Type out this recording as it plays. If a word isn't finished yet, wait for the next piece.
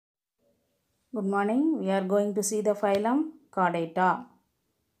Good morning. We are going to see the phylum Chordata.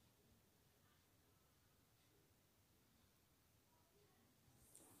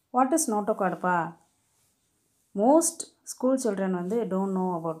 What is notochord? Most school children don't know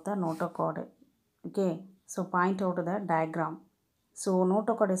about the notochord. Okay, so point out the diagram. So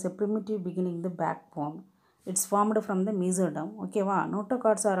notochord is a primitive beginning the backbone. It's formed from the mesoderm. Okay,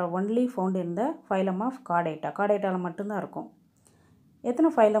 notochords are only found in the phylum of Chordata. Chordata மட்டும் தான் இருக்கும். எத்தனை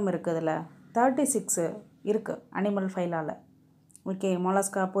phylum இருக்குது இதில் 36 இருக்குது animal ஃபைலால். Okay,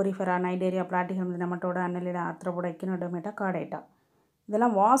 Mollusca, Porifera, நைடேரியா, பிளாட்டிகம், நெமட்டோட, அன்னலிடா, Arthropoda, எக்கினோடோமேட்டா, Chordata.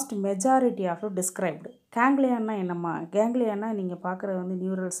 இதெல்லாம் vast majority of described. கேங்க்லியான்னா என்னம்மா? கேங்க்லியான்னா நீங்கள் பார்க்குறது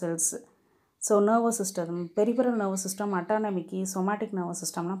neural cells. So nervous system, peripheral nervous system, அட்டானமிக்கி, somatic nervous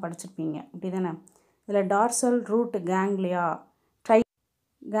சிஸ்டம்லாம் படிச்சிருப்பீங்க, இப்படி தானே? இதில் டார்சல் ரூட் கேங்க்லியா,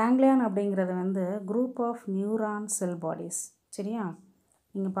 கேங்க்லியான் அப்படிங்கிறது group of neuron cell bodies. சரியா?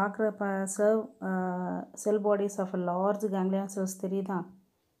 நீங்கள் பார்க்குற செல் பாடிஸ் ஆஃப் லார்ஜ் கேங்க்லியான் செல்ஸ் தெரியுதா?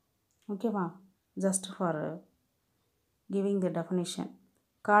 ஓகேவா? Just for giving the definition.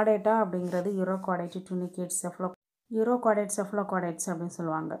 Chordata அப்படிங்கிறது யூரோகார்டைட், டுனிகேட், யூரோகார்டைட், செஃப்லோகார்டைட்ஸ் அப்படின்னு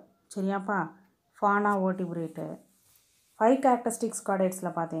சொல்லுவாங்க. சரியாப்பா? ஃபானா ஓட்டிபிரேட்டு. 5 கேரக்டரிஸ்டிக்ஸ்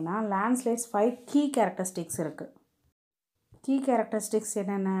கார்டைட்ஸில் பார்த்தீங்கன்னா லேண்ட்ஸ்லைட்ஸ் 5 கீ கேரக்டரிஸ்டிக்ஸ் இருக்குது. கீ கேரக்டரிஸ்டிக்ஸ்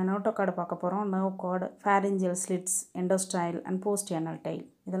என்னென்ன? நோட்டோகார்டு பார்க்க போகிறோம். Nerve card, pharyngeal slits, எண்டோஸ்டைல் and post anal tail.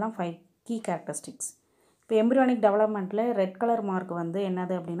 இதெல்லாம் 5 கீ கேரக்டரிஸ்டிக்ஸ். இப்போ எம்ப்ரியானிக் டெவலப்மெண்ட்டில் ரெட் கலர் மார்க்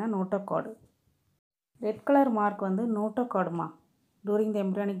என்னது அப்படின்னா notochord. Red colour mark நோட்டோகார்டுமா. During the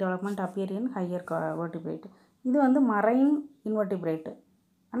embryonic development appear in higher vertebrate. இது marine இன்வெர்டிபிரேட்டு,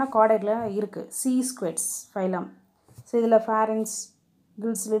 ஆனால் கார்டைட்டில் இருக்குது. C ஸ்குவெட்ஸ் phylum. ஸோ இதில் ஃபேரிங்ஸ்,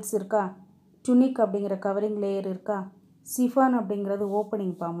 கில் ஸ்லிட்ஸ் இருக்கா, tunic அப்படிங்கிற கவரிங் லேயர் இருக்கா, சிஃபான் அப்படிங்கிறது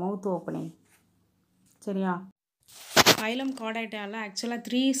ஓப்பனிங்ப்பா, மவுத் ஓப்பனிங். சரியா? ஃபைலம் கார்டைட்டாவில் ஆக்சுவலாக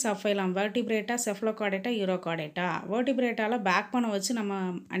 3 சப்ஃபைலம்: வெர்டிபிரேட்டா, செஃப்லோகார்டைட்டா, யூரோகார்டைட்டா. வெர்டிபிரேட்டாவில் பேக் போனை வச்சு நம்ம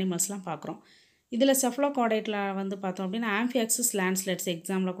அனிமல்ஸ்லாம் பார்க்குறோம். இதில் செஃப்லோகார்டைட்டில் பார்த்தோம் அப்படின்னா ஆம்பியாக்சிஸ் லேண்ட்ஸ்லைட்ஸ்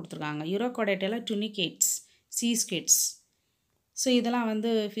எக்ஸாம்பிள் கொடுத்துருக்காங்க. யூரோகார்டைட்டில் டுனிகேட்ஸ், சீஸ்கேட்ஸ். ஸோ இதெல்லாம்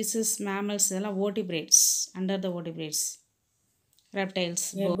ஃபிஷஸ், மேமல்ஸ், இதெல்லாம் vertebrates, under the vertebrates, reptiles.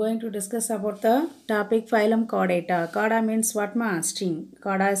 We are going to discuss about the topic phylum Chordata. Chorda means what ma? String.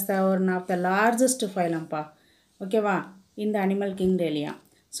 Chorda is one of the largest phylum pa. Okay va? In the animal kingdom.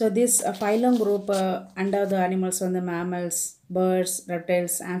 So this phylum group under the animals on the mammals, birds,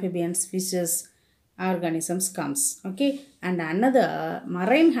 reptiles, amphibians, fishes, organisms comes. Okay, and another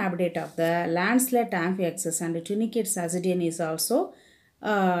marine habitat of the landslide amphiaxis and tunicate ascidian is also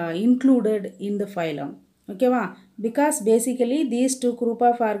included in the phylum. Okay va? Because basically these two group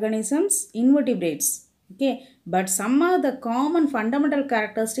of organisms invertebrates. Okay, but some of the common fundamental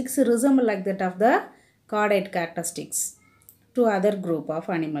characteristics resemble like that of the chordate characteristics to other group of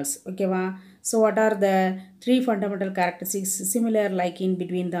animals. Okay va? So what are the 3 fundamental characteristics similar like in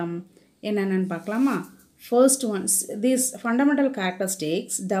between them? என்னன்னு பார்க்கலாமா? First one, these fundamental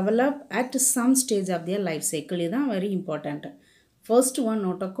characteristics develop at some stage of their life cycle. இதுதான் very important. First one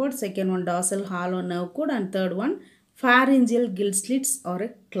notochord, second one dorsal hollow nerve cord, and third one pharyngeal gill slits or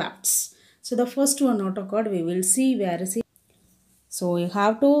clefts. So the first one notochord we will see where is it. So you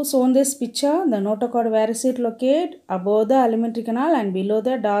have to show in this picture the notochord, where is it located? Above the alimentary canal and below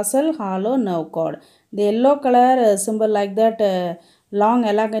the dorsal hollow nerve cord. The yellow color symbol like that long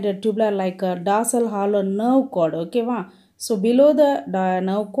elongated tubular like dorsal hollow nerve cord. Okay va? So below the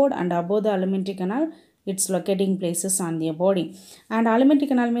nerve cord and above the alimentary canal, its locating places on their body. And alimentary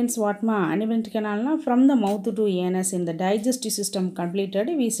canal means what ma? Alimentary canal na from the mouth to anus in the digestive system completed,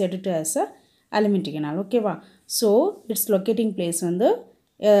 we set it as a alimentary canal. Okay va? So its locating place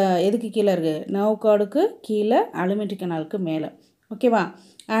எதுக்கு கீழே இருக்கு? Nerve கார்டுக்கு கீழே, alimentary canalக்கு மேலே. ஓகேவா?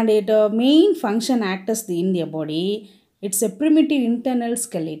 And it main function acts in their body. It's a primitive internal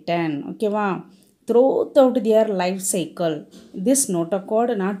skeleton. ஓகேவா? Throughout their life cycle, this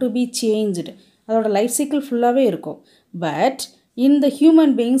notochord not to be changed. அதோட life cycle ஃபுல்லாகவே இருக்கும். பட் இந்த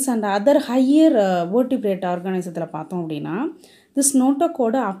human beings and other higher vertebrate ஆர்கானிசத்தில் பார்த்தோம் அப்படின்னா this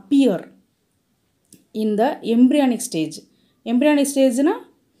நோட்டோகோடு appear in the embryonic stage. Embryonic ஸ்டேஜ்னா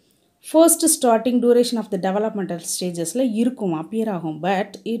first starting duration of the developmental ஸ்டேஜஸில் இருக்கும், appear ஆகும்.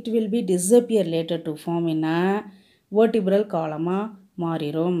 But it will be disappear later to form in a vertebral காலமாக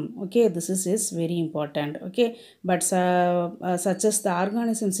மாறிடும். Okay, this is very important. Okay, but such as the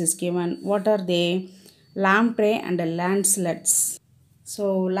organisms is given, what are they? Lamprey and lancelets. So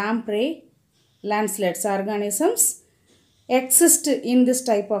lamprey, lancelets organisms exist in this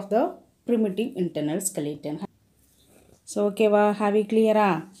type of the primitive internal skeleton. So ஓகேவா, have you கிளியரா?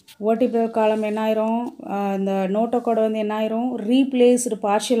 vertebral column என்ன ஆயிரும், இந்த notochord வந்து என்ன ஆயிரும், replaced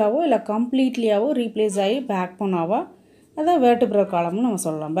பார்ஷியலாவோ இல்லை கம்ப்ளீட்லியாவோ replace ஆகி பேக் போனாவோ அதான் vertebral column நம்ம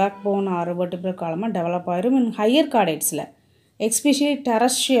சொல்லலாம். Back phone R vertebral column develop ஆயிரும் இன் ஹையர் கார்டேட்ஸில், எஸ்பெஷலி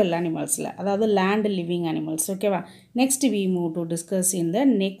டெரஸ்ட்ரியல் அனிமல்ஸில், அதாவது லேண்ட் லிவிங் அனிமல்ஸ். ஓகேவா, next we move to discuss in the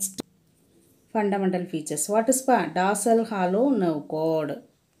next fundamental features. What is dorsal hollow nerve cord?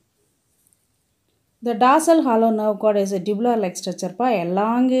 The dorsal hollow nerve cord is a tubular-like structure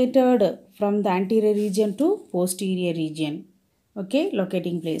elongated from the anterior region to posterior region. Okay,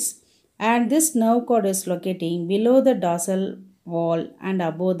 locating place. And this nerve cord is locating below the dorsal wall and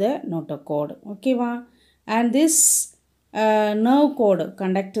above the notochord. Okay, va? And this nerve cord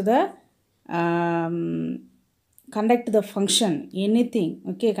conduct the function, anything.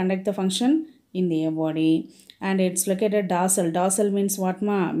 Okay, conduct the function in the body. And it's located dorsal means what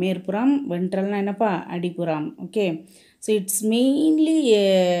ma, merpuram, ventral na enapa, adipuram. Okay, so it's mainly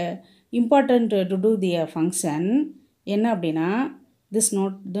important to do the function enna appadina, this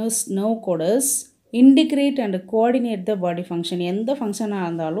nerve cord integrate and coordinate the body function. எந்த ஃபங்க்ஷனா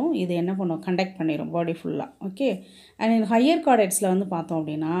இருந்தாலும் இது என்ன பண்ணும், conduct பண்ணிடும் பாடி ஃபுல்லாக. Okay, and in higher கார்டேட்ஸில் வந்து பார்த்தோம்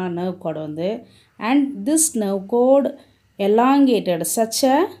அப்படின்னா நர்வ் கார்டு வந்து, and this nerve code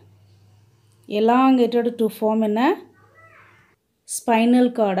elongated to form in a spinal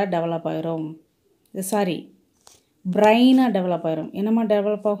cord develop ஆயிரும். சாரி, பிரெயினாக டெவலப் ஆயிரும். என்னமா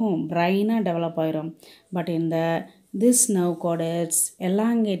டெவலப் ஆகும், பிரெயினாக டெவலப் ஆயிரும். பட் இந்த this nerve cord is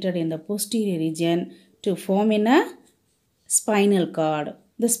elongated in the posterior region to form in a spinal cord.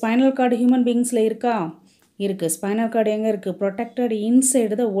 The spinal cord human beings-ல இருக்கா? இருக்கு. Spinal cord எங்கே இருக்குது, ப்ரொடெக்டட்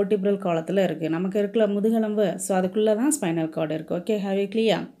இன்சைடு த ஓர்டிபிரல் காலத்தில் இருக்குது. நமக்கு இருக்கிற முதுகெலும்பு, ஸோ அதுக்குள்ளே தான் ஸ்பைனல் கார்டு இருக்குது. Okay, have you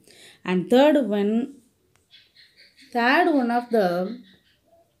clear? And third one of the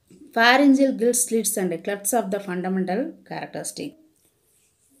pharyngeal gill slits and clefts of the fundamental characteristic.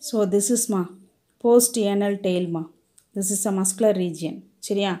 So this is post-anal tail this is a muscular region.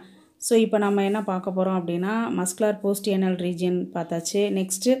 சரியா? So இப்போ நம்ம என்ன பார்க்க போகிறோம் அப்படின்னா muscular post-anal region பார்த்தாச்சு.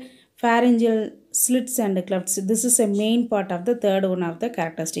 Next pharyngeal slits and clefts, this is a main part of the third one of the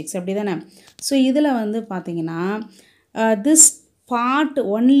characteristics. அப்படி தானே? ஸோ இதில் வந்து பார்த்தீங்கன்னா this part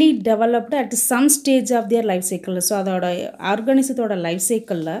only developed at some stage of their life cycle. So அதோட ஆர்கானிசத்தோட life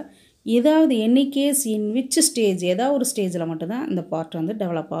சைக்கிளில் ஏதாவது any case in which stage, ஏதாவது ஒரு ஸ்டேஜில் மட்டும்தான் இந்த பார்ட் வந்து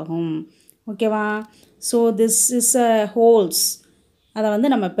டெவலப் ஆகும். ஓகேவா? So this is a holes, அதை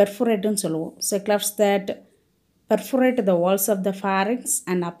வந்து நம்ம பெர்ஃபோரேட்டுன்னு சொல்லுவோம். So கிளஃப்ட்ஸ் that perforate the walls of the pharynx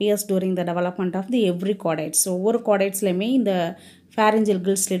and appears during the development of the every chordates. So ஒவ்வொரு chordatesலையுமே இந்த pharyngeal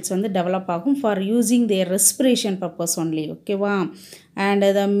gill slits வந்து develop ஆகும் for using their respiration purpose only. ஓகேவா? and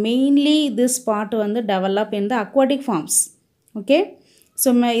the mainly this part வந்து develop in the aquatic forms. Okay, so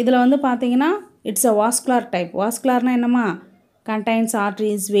இதில் வந்து பார்த்தீங்கன்னா it's a vascular type. வாஸ்குலார்னால் என்னம்மா, contains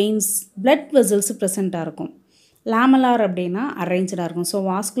arteries, veins, blood vessels ப்ரெசண்ட்டாக இருக்கும். லேமலார் அப்படின்னா அரேஞ்சாக இருக்கும். So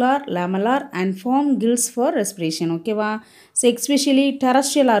vascular, லேமலார் and form kills for respiration. ஓகேவா? ஸோ எக்ஸ்பெஷலி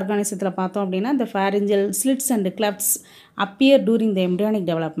டெரஸ்ட்ரியல் ஆர்கானிசத்தில் பார்த்தோம் அப்படின்னா இந்த pharyngeal slits and clefts appear during the embryonic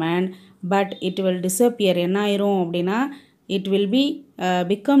development, but it will disappear. என்ன ஆயிரும் அப்படின்னா it will be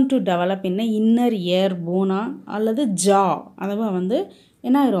become to develop in a inner ear bone அல்லது jaw, அதுவும் வந்து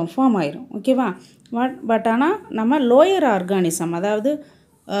என்ன ஆயிரும், ஃபார்ம் ஆயிரும். ஓகேவா? பட் ஆனால் நம்ம லோயர் ஆர்கானிசம், அதாவது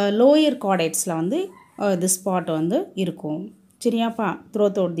லோயர் கார்டேட்ஸில் வந்து this part வந்து இருக்கும். சரியாப்பா?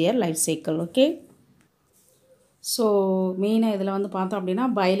 throughout their life cycle. Okay, so மெயினாக இதில் வந்து பார்த்தோம் அப்படின்னா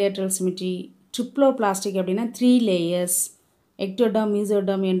பைலேட்ரல் சிமெட்ரி, ட்ரிப்ளோபிளாஸ்டிக் அப்படின்னா 3 layers, எக்டோடர்ம்,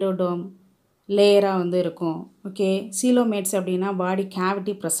 மீசோடர்ம், எண்டோடர்ம் லேயராக வந்து இருக்கும். ஓகே, சீலோமேட்ஸ் அப்படின்னா பாடி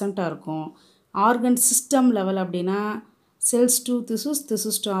கேவிட்டி ப்ரெசண்ட்டாக இருக்கும். ஆர்கன் சிஸ்டம் லெவல் அப்படின்னா cells to திசுஸ்,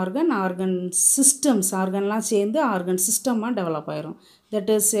 திசுஸ் to organ, organ systems, ஆர்கன்லாம் சேர்ந்து ஆர்கன் சிஸ்டமாக டெவலப் ஆயிரும்.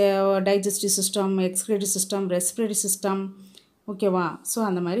 That is digestive system, excretive system, respiratory system. ஓகேவா? ஸோ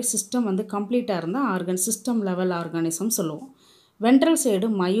அந்த மாதிரி சிஸ்டம் வந்து கம்ப்ளீட்டாக இருந்தால் ஆர்கன் சிஸ்டம் லெவல் ஆர்கானிசம் சொல்லுவோம். வென்ட்ரல் சைடு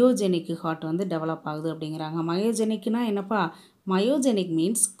மயோஜெனிக் ஹார்ட் வந்து டெவலப் ஆகுது அப்படிங்கிறாங்க. மயோஜெனிக்னா என்னப்பா, myogenic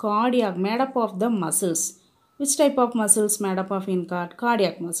means cardiac, made up of the muscles. which type of muscles made up of in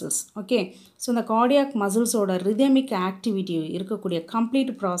cardiac muscles. Okay, so இந்த cardiac muscles ஓட rhythmic activity இருக்கக்கூடிய complete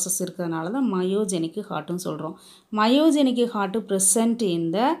process இருக்கிறதுனால தான் myogenic heart ன்னு சொல்கிறோம். myogenic heart present in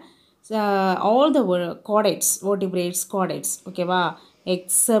the all the chordates, vertebrates, chordates. ஓகேவா?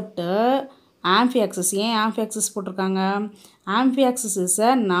 except amphiaxis. ஏன் amphiaxis போட்டிருக்காங்க? amphiaxis is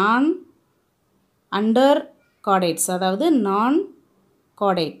a non under chordates, அதாவது non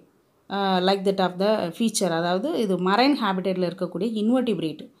chordate, like that of the feature, அதாவது இது மரைன் ஹேபிட்டேட்டில் இருக்கக்கூடிய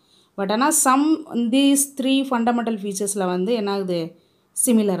இன்வெர்டிபிரேட். பட் ஆனால் சம் தீஸ் 3 ஃபண்டமெண்டல் ஃபீச்சர்ஸில் வந்து என்ன ஆகுது,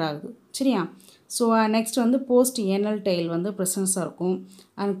 சிமிலர் ஆகுது. சரியா? ஸோ நெக்ஸ்ட் வந்து போஸ்ட் ஏனல் டெயில் வந்து ப்ரெசன்ஸாக இருக்கும்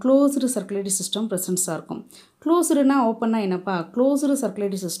அண்ட் க்ளோஸ்டு சர்க்குலேட்டரி சிஸ்டம் ப்ரெசன்ஸாக இருக்கும். க்ளோஸ்டுனா ஓப்பன்னா என்னப்பா, க்ளோஸ்டு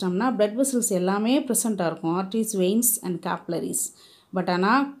சர்க்குலேட்டரி சிஸ்டம்னா பிளட் வெசல்ஸ் எல்லாமே ப்ரெசண்ட்டாக இருக்கும், arteries, veins and capillaries. But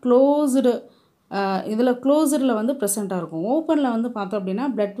ஆனால் க்ளோஸ்டு இதில் க்ளோஸ்டில் வந்து ப்ரெசண்ட்டாக இருக்கும். ஓப்பனில் வந்து பார்த்தோம் அப்படின்னா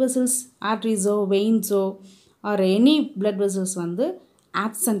blood vessels, ஆர்ட்ரிஸோ வெயின்ஸோ or any blood vessels வந்து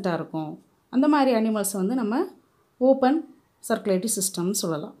ஆப்சண்ட்டாக இருக்கும். அந்த மாதிரி அனிமல்ஸ் வந்து நம்ம ஓப்பன் சர்க்குலேட்டரி சிஸ்டம்னு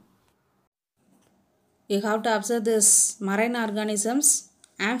சொல்லலாம். You have to observe this marine organisms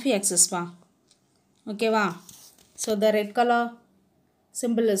amphiaxis va. Okay va. So the red color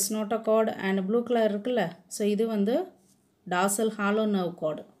symbol is notochord and blue color இருக்குல்ல, so இது வந்து dorsal hollow nerve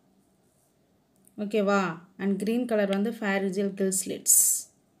cord. Okay va. And green color வந்து pharyngeal gill slits.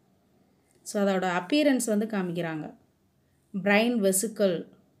 So அதோட appearance வந்து காமிக்கிறாங்க. Brain vesicle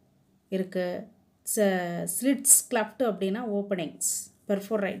இருக்கு, slits cleft அப்படின்னா openings,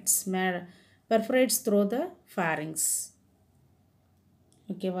 perforates through the pharynx.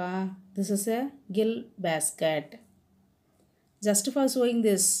 Okay va. This is a gill basket. Just for showing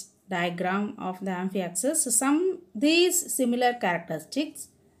this diagram of the amphiaxis, these similar characteristics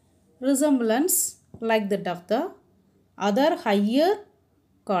resemblance like that of the other higher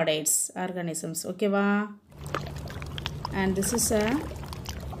chordates organisms. Okay va. And this is a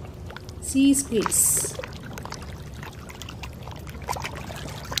sea squid.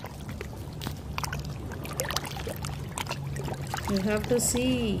 You have to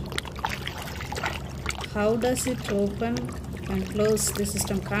see how does it open and close the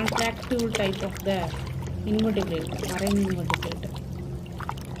system, contractile type of the invertebrate, marine invertebrate.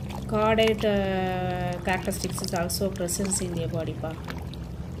 Chordate characteristics is also present in their body part.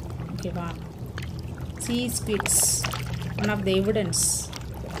 Okay, wow. Sea squids, one of the evidence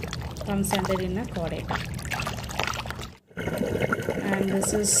comes under in a chordate. And this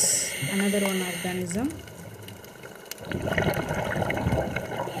is another one organism,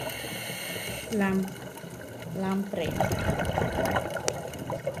 lamprey.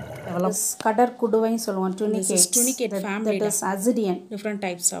 Cutter kuduvain solluvom, tunicate family, that is Azidian. Different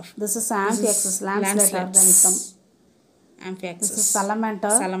types of. This is Amphiaxis, lancelet organism. Amphiaxis. This is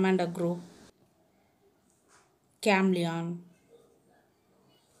salamander group, chameleon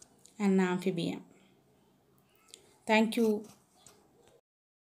and amphibian. Thank you.